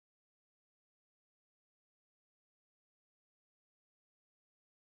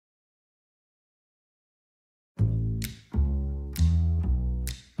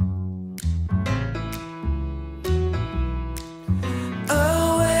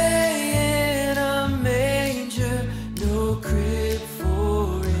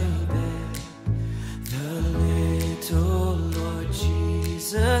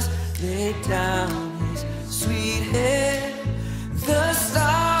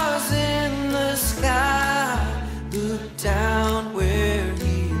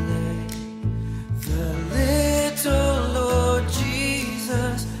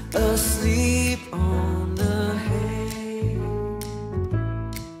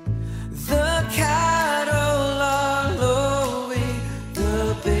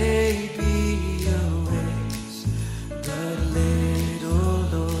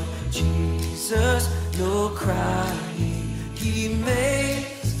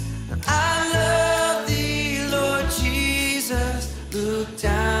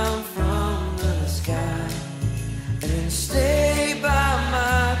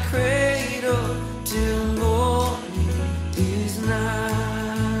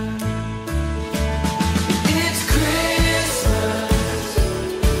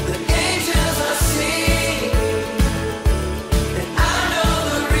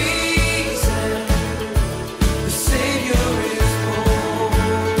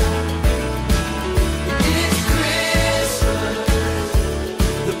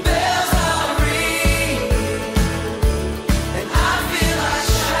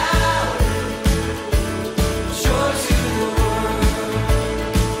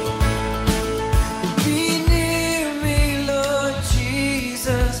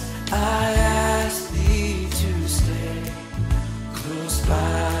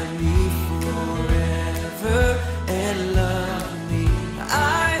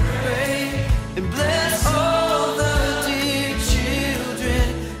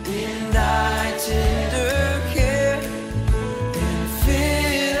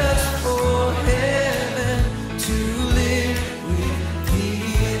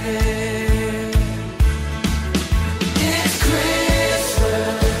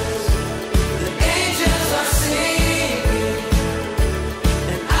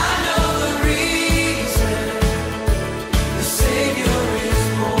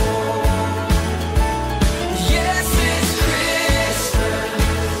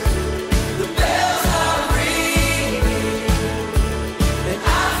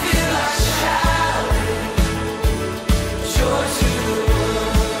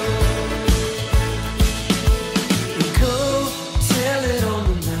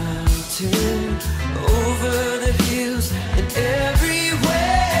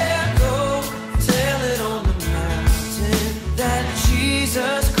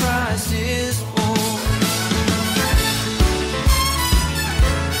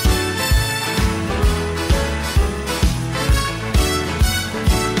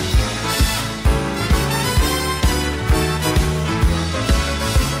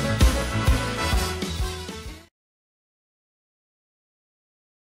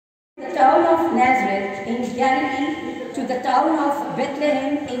Galilee to the town of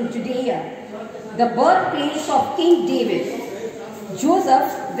Bethlehem in Judea, the birthplace of King David.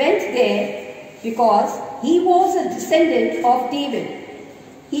 Joseph went there because he was a descendant of David.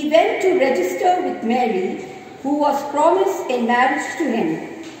 He went to register with Mary, who was promised in marriage to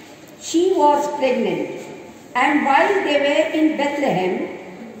him. She was pregnant, and while they were in Bethlehem,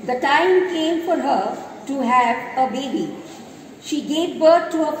 the time came for her to have a baby. She gave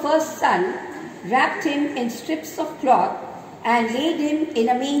birth to her first son, wrapped him in strips of cloth, and laid him in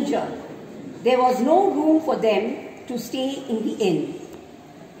a manger. There was no room for them to stay in the inn.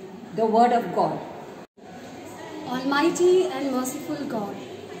 The Word of God. Almighty and merciful God,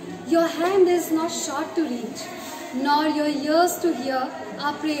 your hand is not short to reach, nor your ears to hear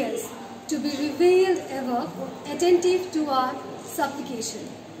our prayers, to be revealed ever, attentive to our supplication.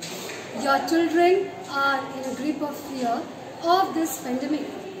 Your children are in a grip of fear of this pandemic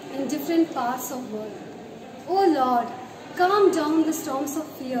in different parts of the world. O Lord, calm down the storms of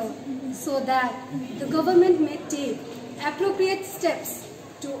fear so that the government may take appropriate steps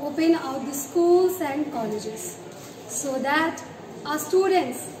to open out the schools and colleges, so that our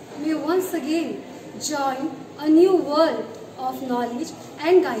students may once again join a new world of knowledge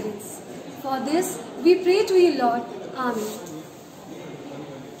and guidance. For this, we pray to you, Lord. Amen.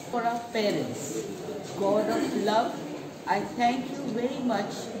 For our parents, God of love, I thank you very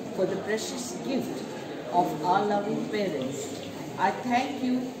much for the precious gift of our loving parents. I thank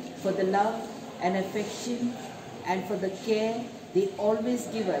you for the love and affection and for the care they always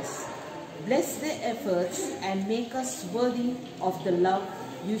give us. Bless their efforts and make us worthy of the love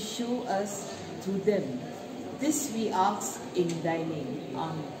you show us through them. This we ask in thy name.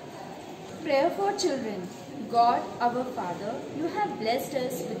 Amen. Prayer for children. God, our Father, you have blessed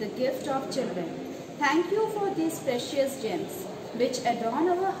us with the gift of children. Thank you for these precious gems which adorn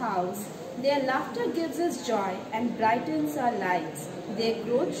our house. Their laughter gives us joy and brightens our lives. Their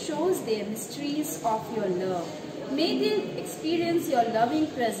growth shows their mysteries of your love. May they experience your loving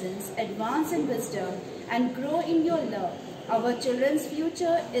presence, advance in wisdom, and grow in your love. Our children's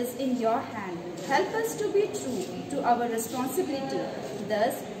future is in your hand. Help us to be true to our responsibility,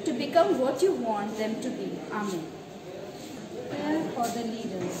 thus to become what you want them to be. Amen. Prayer for the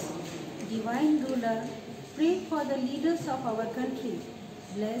leaders. Divine Ruler, pray for the leaders of our country.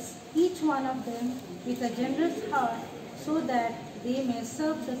 Bless each one of them with a generous heart so that they may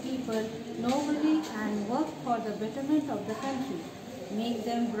serve the people nobly and work for the betterment of the country. Make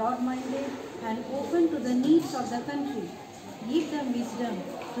them broad-minded and open to the needs of the country. Give them wisdom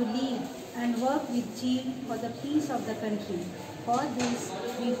to lead and work with zeal for the peace of the country. For this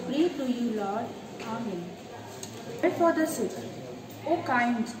we pray to you, Lord. Amen. Pray for the sick. O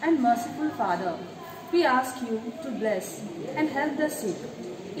kind and merciful Father, we ask you to bless and help the sick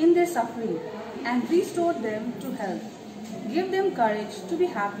in their suffering and restore them to health. Give them courage to be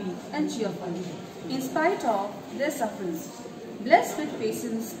happy and cheerful in spite of their suffering. Bless with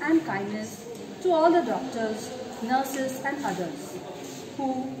patience and kindness to all the doctors, nurses and others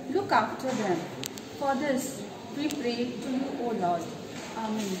who look after them. For this we pray to you, O Lord.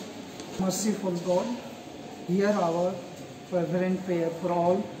 Amen. Merciful God, hear our fervent prayer for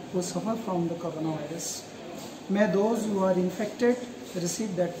all who suffer from the coronavirus. May those who are infected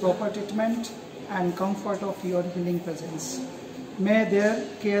receive that proper treatment and comfort of your healing presence. May their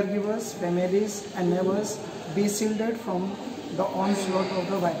caregivers, families and neighbors be shielded from the onslaught of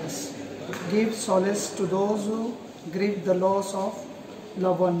the virus. Give solace to those who grieve the loss of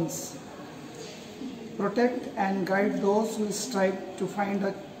loved ones. Protect and guide those who strive to find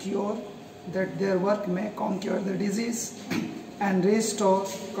a cure, that their work may conquer the disease and restore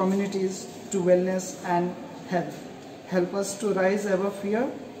communities to wellness and health. Help us to rise above fear.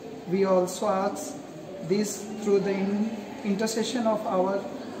 We also ask this through the intercession of Our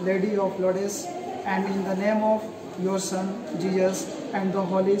Lady of Lourdes and in the name of your Son, Jesus, and the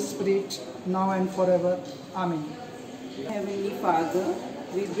Holy Spirit, now and forever. Amen. Heavenly Father,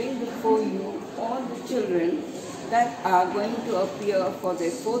 we bring before you all the children that are going to appear for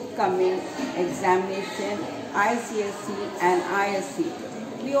their forthcoming examination, ICSE and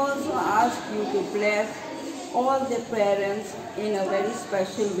ISC. We also ask you to bless all the parents in a very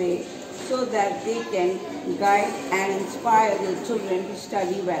special way so that they can guide and inspire their children to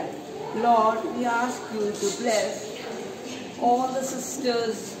study well. Lord, we ask you to bless all the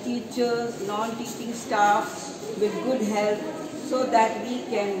sisters, teachers, non-teaching staff with good health so that we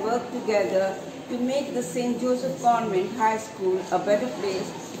can work together to make the St. Joseph Convent High School a better place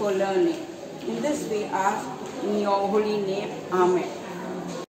for learning. In this we ask in your holy name. Amen.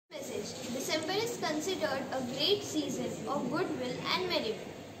 Message. December is considered a great season of goodwill and merriment.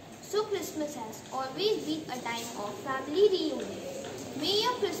 So Christmas has always been a time of family reunion. May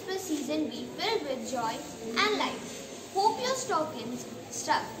your Christmas season be filled with joy and light. Hope your stockings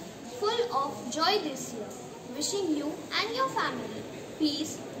stuck full of joy this year. Wishing you and your family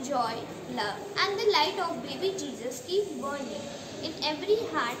peace, joy, love and the light of baby Jesus keep burning in every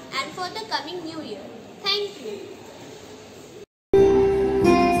heart and for the coming new year. Thank you.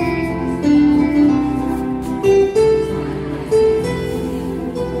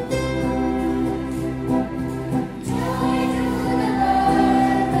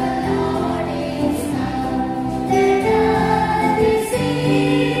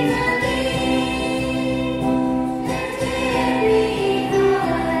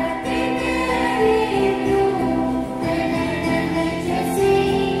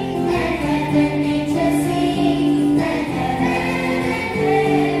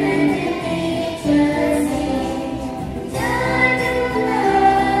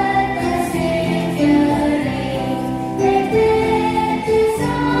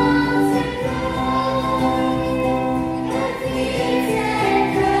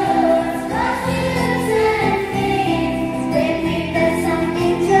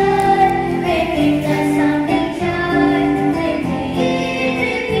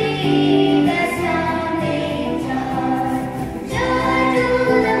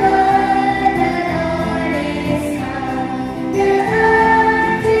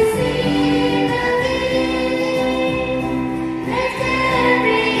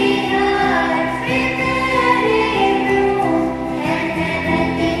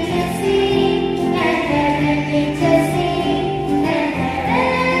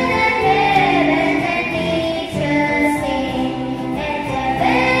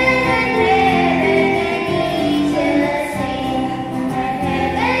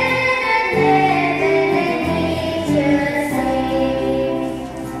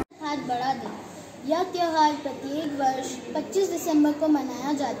 यह त्यौहार प्रत्येक वर्ष 25 दिसंबर को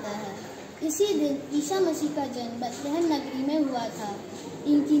मनाया जाता है। इसी दिन ईसा मसीह का जन्म बेथलेहम नगरी में हुआ था।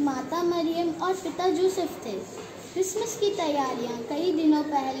 इनकी माता मरियम और पिता जोसेफ थे। क्रिसमस की तैयारियां कई दिनों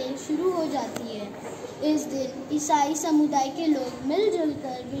पहले शुरू हो जाती है। इस दिन ईसाई समुदाय के लोग मिलजुल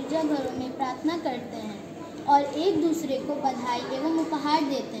कर गिरजाघरों में प्रार्थना करते हैं और एक दूसरे को बधाई एवं उपहार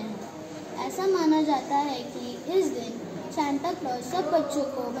देते हैं। ऐसा माना जाता है कि इस दिन सांता क्लॉज सब बच्चों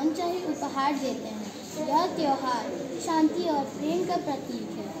को मनचाहे उपहार देते हैं। यह त्यौहार शांति और प्रेम का प्रतीक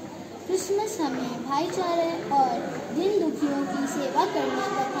है। क्रिसमस हमें भाईचारे और दीन दुखियों की सेवा करने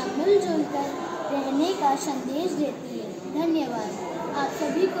तथा मिलजुल कर रहने का संदेश देती है। धन्यवाद। आप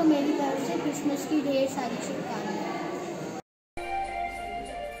सभी को मेरी तरफ से क्रिसमस की ढेर सारी शुभकामनाएं।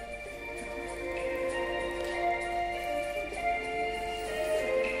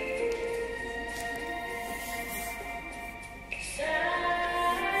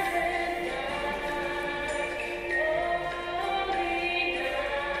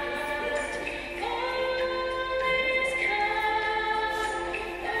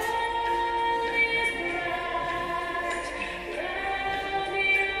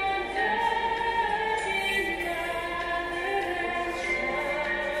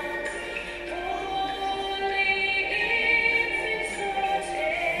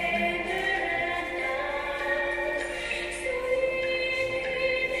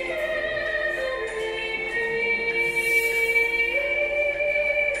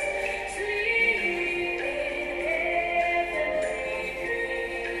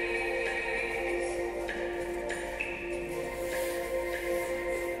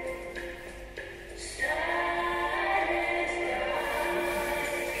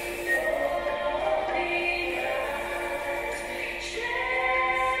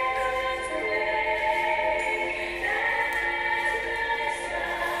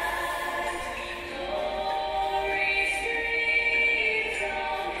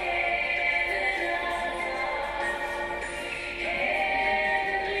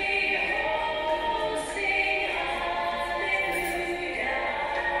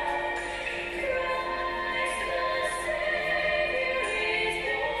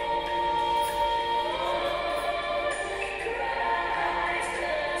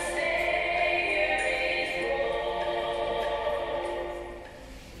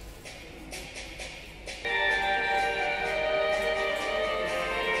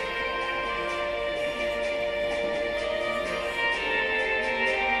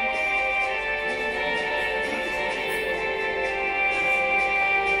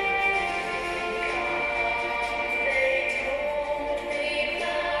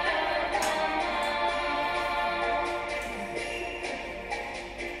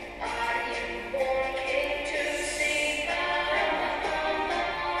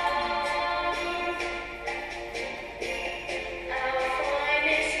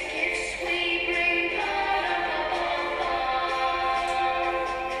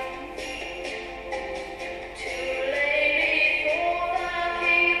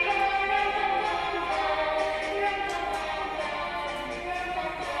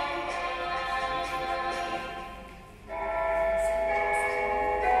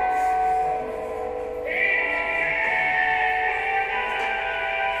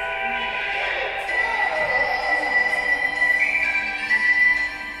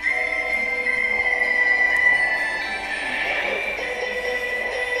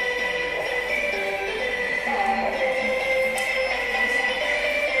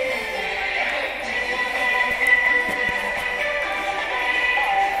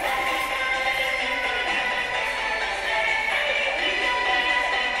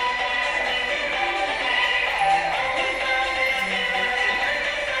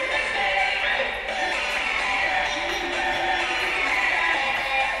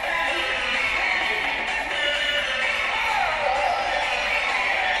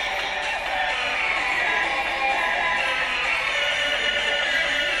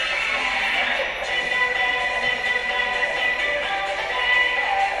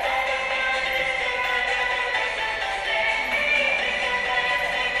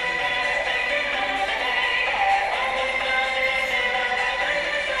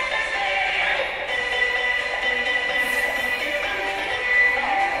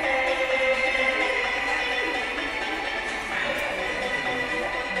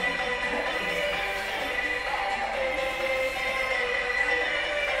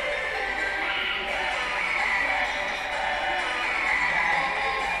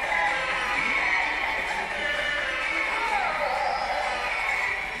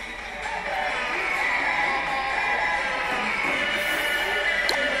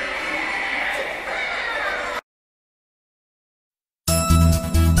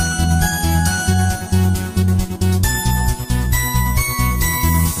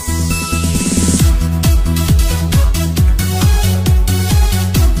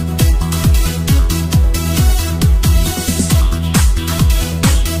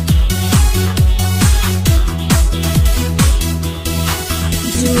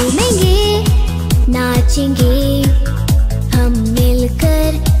 झूमेंगे नाचेंगे हम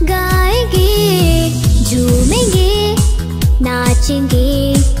मिलकर गाएंगे, झूमेंगे नाचेंगे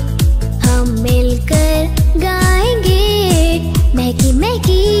हम मिलकर गाएंगे, महकी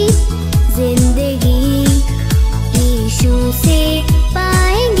महकी जिंदगी यीशु से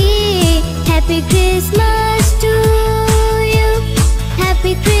पाएंगे। Happy Christmas to you,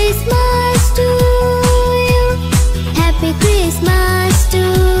 happy Christmas to you, happy Christmas to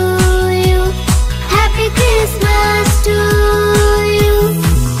you, happy Christmas to you.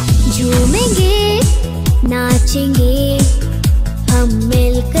 झूमेंगे नाचेंगे हम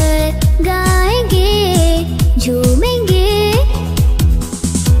मिलकर गाएंगे, झूमेंगे।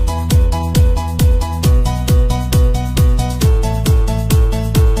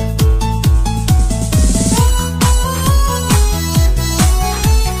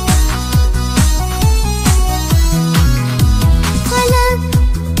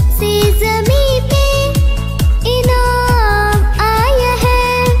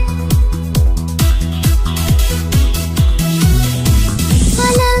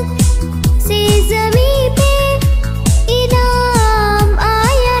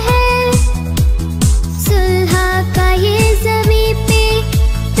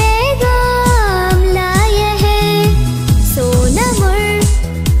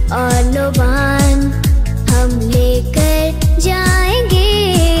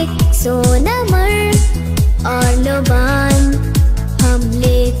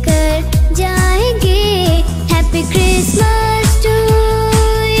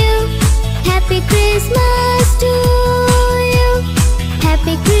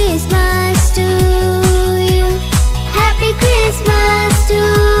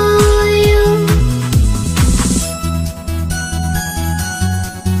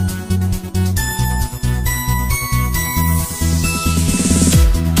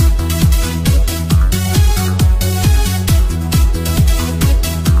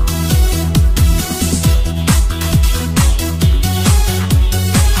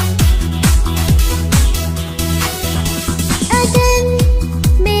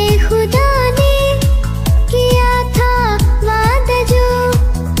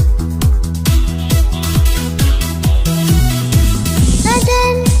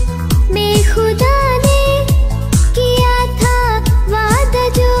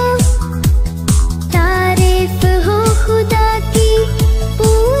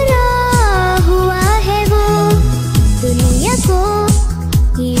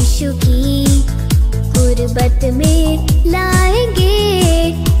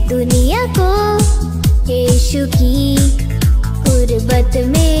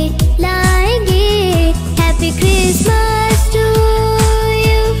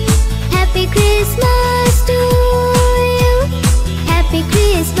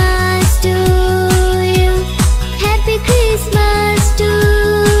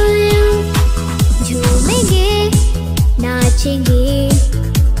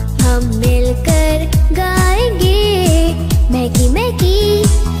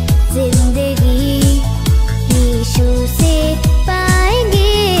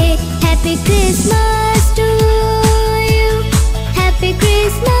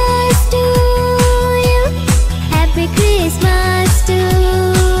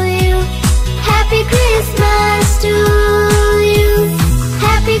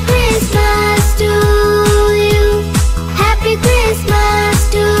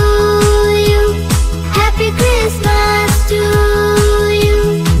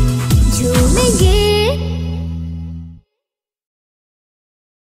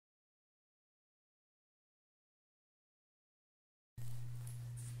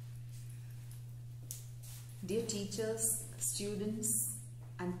 Dear teachers, students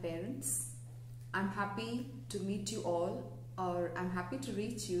and parents, I'm happy to meet you all, or I'm happy to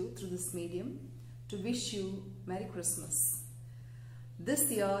reach you through this medium to wish you Merry Christmas.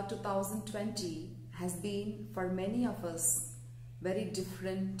 This year 2020 has been for many of us very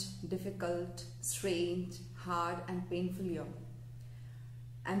different, difficult, strange, hard and painful year.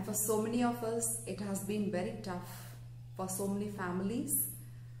 And for so many of us it has been very tough. For so many families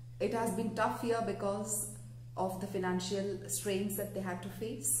it has been tough year because of the financial strains that they had to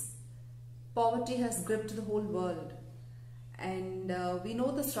face. Poverty has gripped the whole world, and we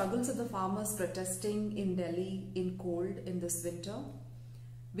know the struggles of the farmers protesting in Delhi in cold in this winter.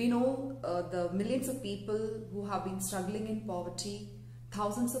 We know the millions of people who have been struggling in poverty,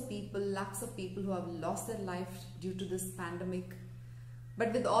 thousands of people, lakhs of people who have lost their life due to this pandemic.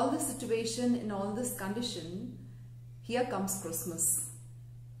 But with all this situation, in all this condition, here comes Christmas,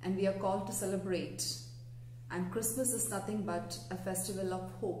 and we are called to celebrate. and Christmas is nothing but a festival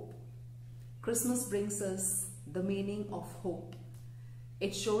of hope. Christmas brings us the meaning of hope.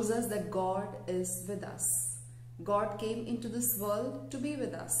 It shows us that God is with us. God came into this world to be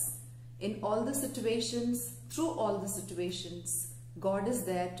with us. In all the situations, through all the situations, God is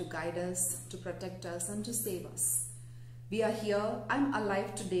there to guide us, to protect us, and to save us. We are here. I'm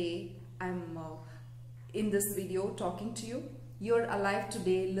alive today. I'm in this video talking to you. You're alive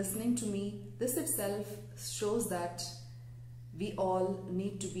today listening to me. This itself shows that we all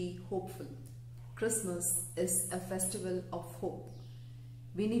need to be hopeful. Christmas is a festival of hope.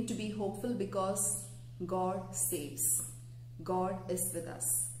 We need to be hopeful because God saves. God is with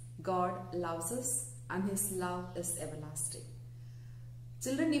us. God loves us, and His love is everlasting.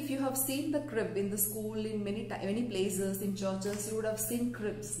 Children, if you have seen the crib in the school, in many places, in churches, you would have seen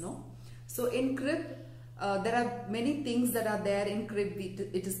cribs, no? So in crib, there are many things that are there in crib.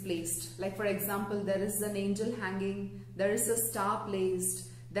 It is placed. Like for example, there is an angel hanging, there is a star placed,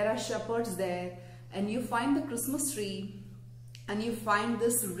 there are shepherds there, and you find the Christmas tree, and you find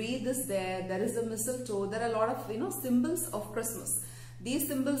this wreath is there, there is a mistletoe, there are a lot of symbols of Christmas. These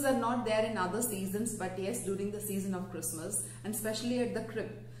symbols are not there in other seasons, but yes, during the season of Christmas, and especially at the crib.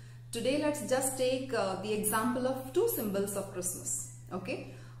 Today, let's just take the example of two symbols of Christmas.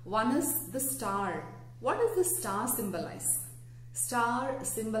 Okay, one is the star. What does the star symbolize? Star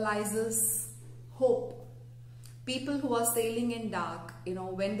symbolizes hope. People who are sailing in dark,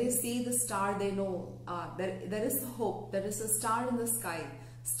 when they see the star, they know there is hope. There is a star in the sky.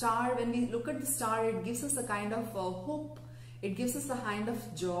 Star, when we look at the star, it gives us a kind of hope. It gives us a kind of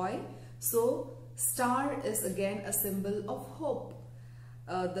joy. So, star is again a symbol of hope.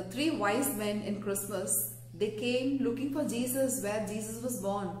 The three wise men in Christmas, they came looking for Jesus where Jesus was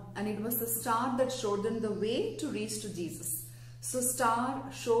born, and it was the star that showed them the way to reach to Jesus. So, star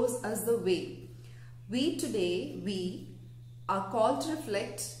shows us the way. We are called to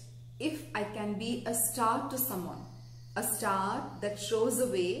reflect if I can be a star to someone, a star that shows the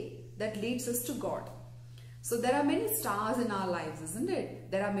way that leads us to God. So there are many stars in our lives, isn't it?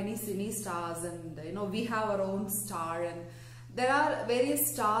 There are many cine stars, and we have our own star, and there are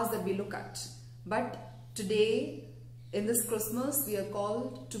various stars that we look at. But today, in this Christmas, we are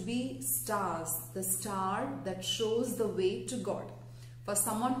called to be stars, the star that shows the way to God. For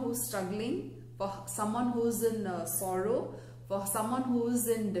someone who's struggling, for someone who's in sorrow, for someone who's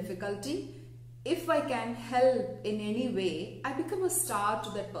in difficulty, if I can help in any way, I become a star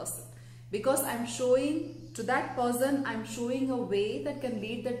to that person. Because I'm showing to that person, I'm showing a way that can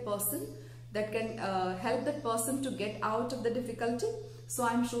lead that person, that can help that person to get out of the difficulty. So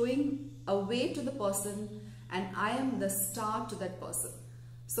I'm showing a way to the person, and I am the star to that person.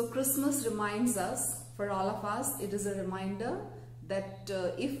 So Christmas reminds us, for all of us, it is a reminder that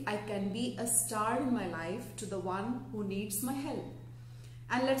if I can be a star in my life to the one who needs my help.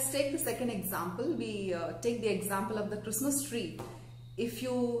 And let's take the second example. We take the example of the Christmas tree. If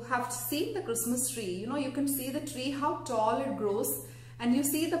you have seen the Christmas tree, you can see the tree, how tall it grows, and you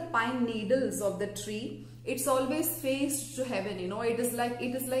see the pine needles of the tree. It's always faced to heaven, it is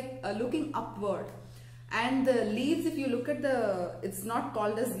like looking upward. And the leaves, if you look at it's not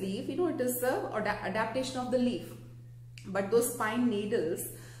called as leaf, it is a adaptation of the leaf. But those pine needles,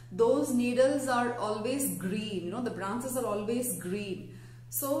 those needles are always green, the branches are always green.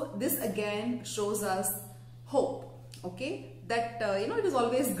 So this again shows us hope, okay? That, it is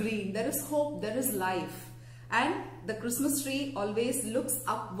always green, there is hope, there is life. And the Christmas tree always looks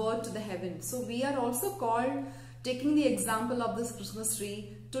upward to the heaven. So we are also called, taking the example of this Christmas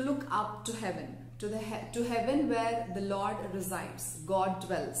tree, to look up to heaven, to heaven where the Lord resides, God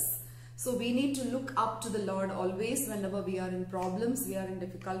dwells. So we need to look up to the Lord always whenever we are in problems, we are in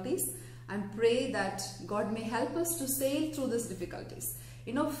difficulties, and pray that God may help us to sail through these difficulties.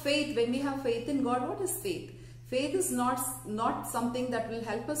 Faith, when we have faith in God, what is faith? Faith is not something that will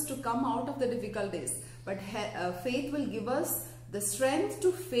help us to come out of the difficulties, but faith will give us the strength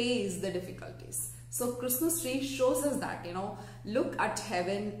to face the difficulties. So Christmas tree shows us that, look at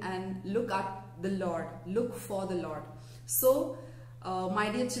heaven and look at the Lord, look for the Lord. So my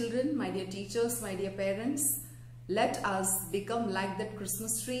dear children, my dear teachers, my dear parents, let us become like that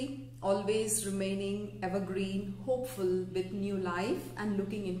Christmas tree, always remaining evergreen, hopeful with new life and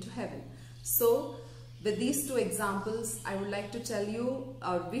looking into heaven. So with these two examples, I would like to tell you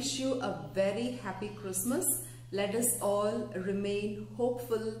or wish you a very happy Christmas. Let us all remain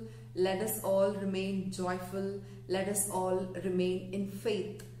hopeful. Let us all remain joyful. Let us all remain in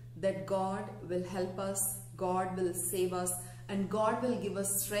faith that God will help us, God will save us, and God will give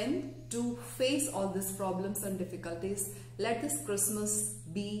us strength to face all these problems and difficulties. Let this Christmas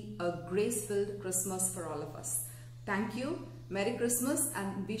be a grace-filled Christmas for all of us. Thank you. Merry Christmas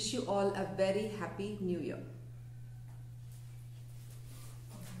and wish you all a very happy New Year.